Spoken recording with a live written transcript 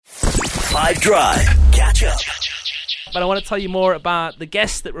5 Drive. Catch up. But I want to tell you more about the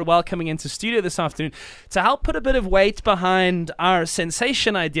guests that we're welcoming into studio this afternoon to help put a bit of weight behind our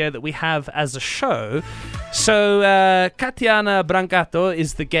sensation idea that we have as a show. So, Katiana Brancato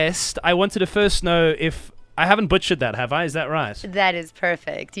is the guest. I wanted to first know if I haven't butchered that, have I? Is that right? That is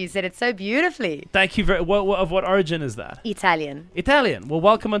perfect. You said it so beautifully. Thank you very much. Of what origin is that? Italian. Italian. Well,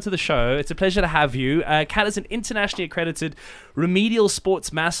 welcome onto the show. It's a pleasure to have you. Kat is an internationally accredited remedial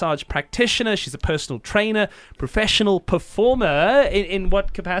sports massage practitioner. She's a personal trainer, professional performer. In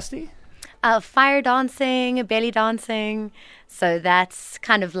what capacity? Fire dancing, belly dancing. So that's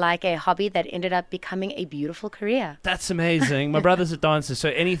kind of like a hobby that ended up becoming a beautiful career. That's amazing. My brother's a dancer, so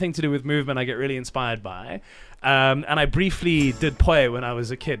anything to do with movement I get really inspired by. And I briefly did poi when I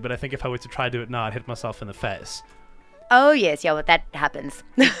was a kid, but I think if I were to try to do it now, I'd hit myself in the face. Oh, yes. Yeah, well, that happens.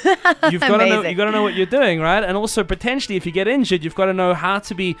 You've got to know what you're doing, right? And also, potentially, if you get injured, you've got to know how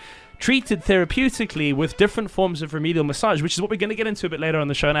to be treated therapeutically with different forms of remedial massage, which is what we're going to get into a bit later on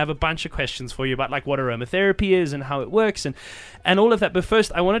the show. And I have a bunch of questions for you about like what aromatherapy is and how it works and all of that. But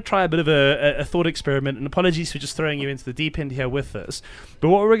first, I want to try a bit of a thought experiment, and apologies for just throwing you into the deep end here with us. But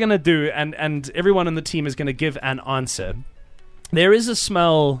what we're going to do, and everyone on the team is going to give an answer. There is a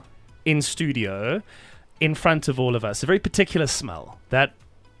smell in studio in front of all of us, a very particular smell that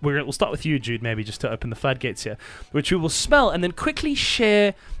we'll start with you, Jude, maybe just to open the floodgates here, which we will smell and then quickly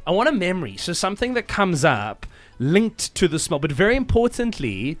share. I want a memory, so something that comes up linked to the smell. But very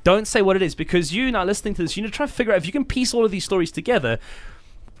importantly, don't say what it is, because you now listening to this, you need to try to figure out if you can piece all of these stories together,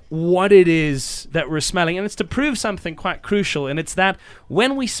 what it is that we're smelling. And it's to prove something quite crucial, and it's that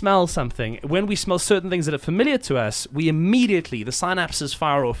when we smell something, when we smell certain things that are familiar to us, we immediately, the synapses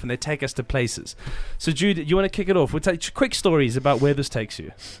fire off and they take us to places. So Jude, you want to kick it off? We'll take quick stories about where this takes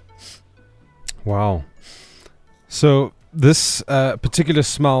you. Wow. So this particular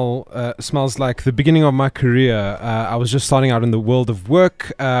smell smells like the beginning of my career. I was just starting out in the world of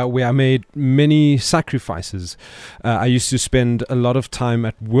work where I made many sacrifices. I used to spend a lot of time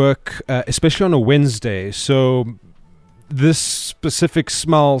at work, especially on a Wednesday. So this specific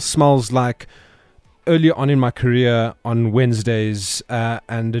smell smells like earlier on in my career on Wednesdays,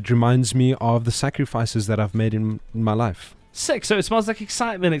 and it reminds me of the sacrifices that I've made in my life. Sick. So it smells like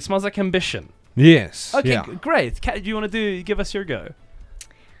excitement. It smells like ambition. Yes. Okay, yeah. Great. Kat, do you want to give us your go?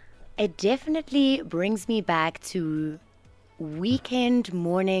 It definitely brings me back to weekend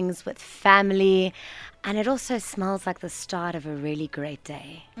mornings with family, and it also smells like the start of a really great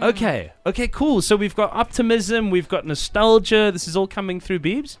day. Okay, cool. So we've got optimism, we've got nostalgia. This is all coming through,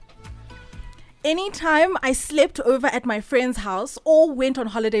 Beebs? Anytime I slept over at my friend's house or went on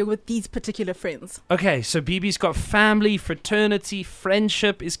holiday with these particular friends. Okay, so BB's got family, fraternity,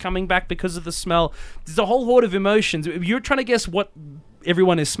 friendship is coming back because of the smell. There's a whole horde of emotions. You're trying to guess what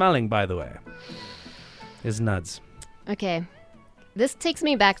everyone is smelling, by the way. There's nuds. Okay, this takes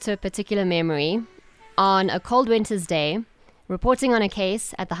me back to a particular memory. On a cold winter's day, reporting on a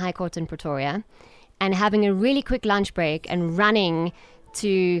case at the High Court in Pretoria, and having a really quick lunch break and running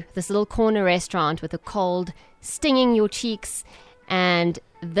to this little corner restaurant with a cold stinging your cheeks, and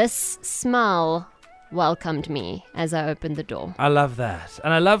this smell welcomed me as I opened the door. I love that.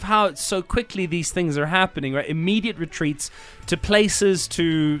 And I love how so quickly these things are happening, right? Immediate retreats to places,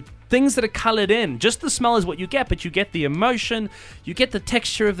 to things that are colored in. Just the smell is what you get, but you get the emotion, you get the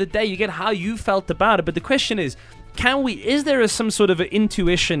texture of the day, you get how you felt about it. But the question is there some sort of an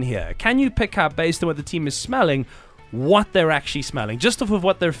intuition here? Can you pick up, based on what the team is smelling, what they're actually smelling, just off of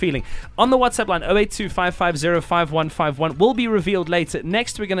what they're feeling? On the WhatsApp line, 082-550-5151, will be revealed later.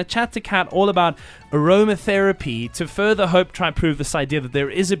 Next, we're going to chat to Kat all about aromatherapy to further try prove this idea that there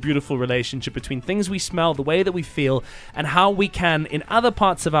is a beautiful relationship between things we smell, the way that we feel, and how we can, in other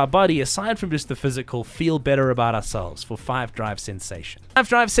parts of our body, aside from just the physical, feel better about ourselves for 5 Drive Sensation. 5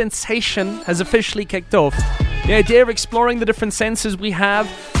 Drive Sensation has officially kicked off. The idea of exploring the different senses we have,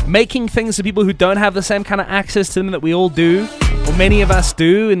 making things for people who don't have the same kind of access to them that we all do, or many of us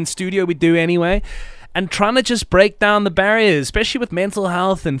do, in studio we do anyway, and trying to just break down the barriers, especially with mental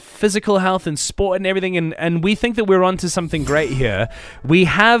health and physical health and sport and everything, and we think that we're onto something great here. We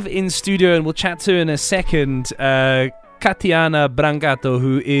have in studio, and we'll chat to in a second, Katiana Brancato,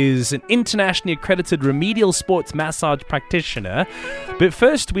 who is an internationally accredited remedial sports massage practitioner. But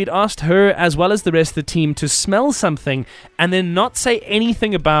first, we'd asked her, as well as the rest of the team, to smell something and then not say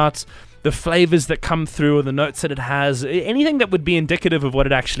anything about the flavors that come through or the notes that it has, anything that would be indicative of what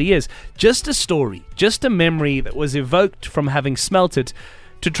it actually is. Just a story, just a memory that was evoked from having smelt it,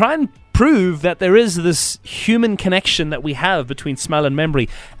 to try and prove that there is this human connection that we have between smell and memory.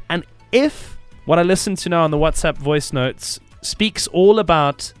 And if what I listened to now on the WhatsApp voice notes speaks all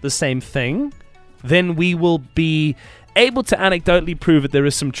about the same thing, then we will be able to anecdotally prove that there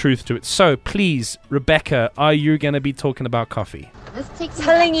is some truth to it. So please, Rebecca, are you going to be talking about coffee?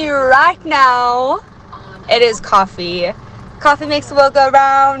 Telling you right now, it is coffee. Coffee makes the world go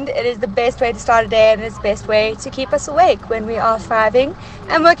round. It is the best way to start a day, and it's the best way to keep us awake when we are thriving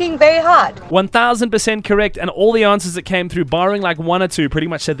and working very hard. 1000% correct, and all the answers that came through, barring like one or two, pretty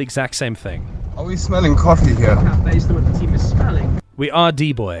much said the exact same thing. Are we smelling coffee here? Based on what the team is smelling. We are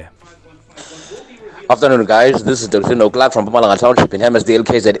D-Boy. Afternoon, guys. This is Dr. Clark from Pumalanga Township in Hammersdale,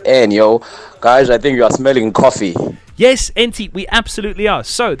 KZN. Yo, guys, I think you are smelling coffee. Yes, NT, we absolutely are.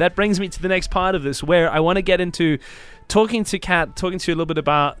 So that brings me to the next part of this, where I want to get into talking to Kat, talking to you a little bit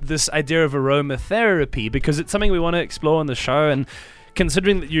about this idea of aromatherapy, because it's something we want to explore on the show. And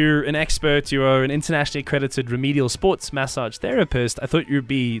considering that you're an expert, you are an internationally accredited remedial sports massage therapist, I thought you'd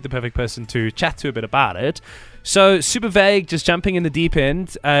be the perfect person to chat to a bit about it. So, super vague, just jumping in the deep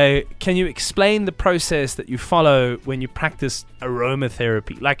end, can you explain the process that you follow when you practice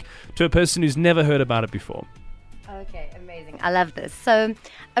aromatherapy, like to a person who's never heard about it before? Okay, amazing. I love this. So,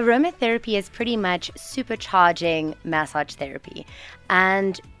 aromatherapy is pretty much supercharging massage therapy.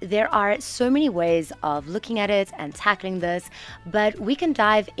 And there are so many ways of looking at it and tackling this, but we can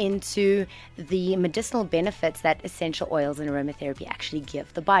dive into the medicinal benefits that essential oils and aromatherapy actually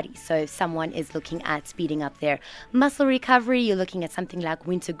give the body. So if someone is looking at speeding up their muscle recovery, you're looking at something like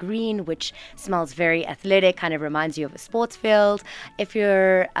wintergreen, which smells very athletic, kind of reminds you of a sports field. If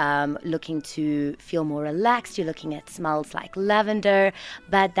you're looking to feel more relaxed, you're looking at smells like lavender,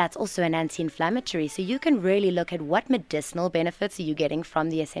 but that's also an anti-inflammatory. So you can really look at what medicinal benefits are you getting from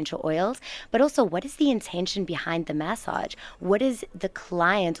the essential oils, but also what is the intention behind the massage? What is the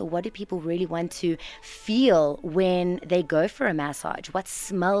client, or what do people really want to feel when they go for a massage? What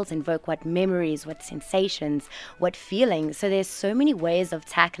smells invoke what memories, what sensations, what feelings? So there's so many ways of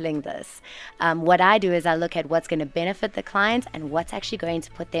tackling this. What I do is I look at what's going to benefit the client and what's actually going to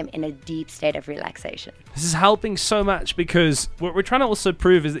put them in a deep state of relaxation. This is helping so much, because what we're trying to also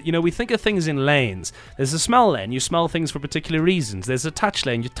prove is that, we think of things in lanes. There's a smell lane, you smell things for particular reasons. There's a touch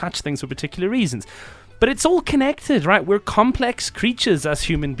lane, you touch things for particular reasons. But it's all connected, right? We're complex creatures as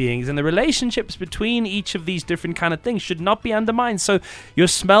human beings, and the relationships between each of these different kind of things should not be undermined. So your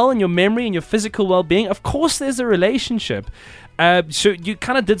smell and your memory and your physical well-being, of course there's a relationship. So you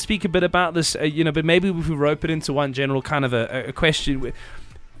kind of did speak a bit about this, but maybe if we rope it into one general kind of a question.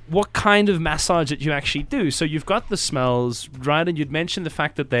 What kind of massage that you actually do? So you've got the smells, right? And you'd mentioned the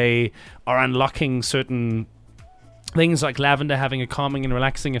fact that they are unlocking certain things like lavender having a calming and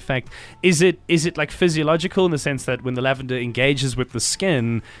relaxing effect. Is it like physiological in the sense that when the lavender engages with the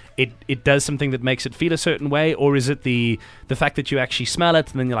skin, it does something that makes it feel a certain way? Or is it the fact that you actually smell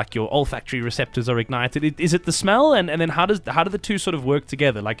it and then your olfactory receptors are ignited? Is it the smell? And then how do the two sort of work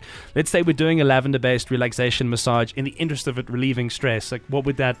together? Like, let's say we're doing a lavender-based relaxation massage in the interest of it relieving stress. Like, what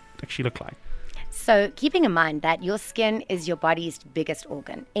would that actually look like? So keeping in mind that your skin is your body's biggest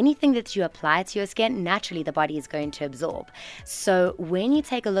organ. Anything that you apply to your skin, naturally the body is going to absorb. So when you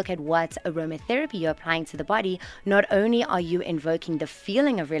take a look at what aromatherapy you're applying to the body, not only are you invoking the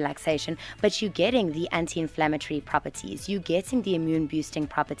feeling of relaxation, but you're getting the anti-inflammatory properties, you're getting the immune boosting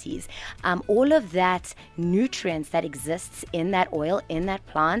properties. All of that nutrients that exists in that oil, in that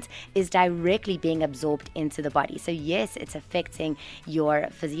plant, is directly being absorbed into the body. So yes, it's affecting your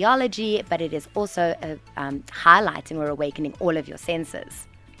physiology, but it is also highlighting or awakening all of your senses.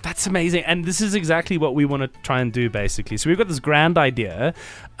 That's amazing. And this is exactly what we want to try and do, basically. So we've got this grand idea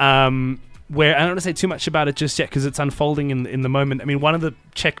where I don't want to say too much about it just yet because it's unfolding in the moment. I mean, one of the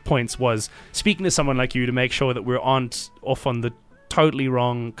checkpoints was speaking to someone like you to make sure that we aren't off on the totally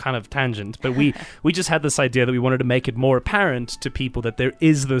wrong kind of tangent. But we just had this idea that we wanted to make it more apparent to people that there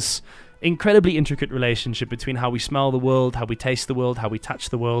is this incredibly intricate relationship between how we smell the world, how we taste the world, how we touch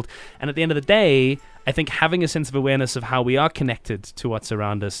the world. And at the end of the day, I think having a sense of awareness of how we are connected to what's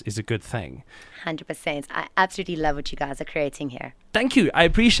around us is a good thing. 100%. I absolutely love what you guys are creating here. Thank you. I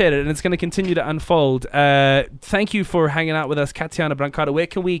appreciate it. And it's going to continue to unfold. Thank you for hanging out with us, Katiana Brancato. Where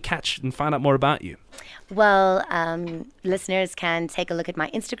can we catch and find out more about you? Well, listeners can take a look at my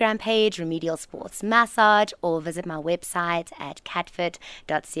Instagram page, Remedial Sports Massage, or visit my website at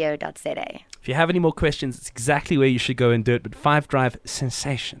catfit.co.za. If you have any more questions, it's exactly where you should go and do it. But 5 Drive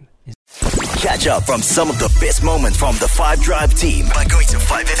Sensation. Catch up from some of the best moments from the 5 Drive team by going to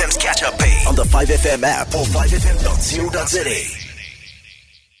 5FM's catch-up page on the 5FM app or 5FM.co.za.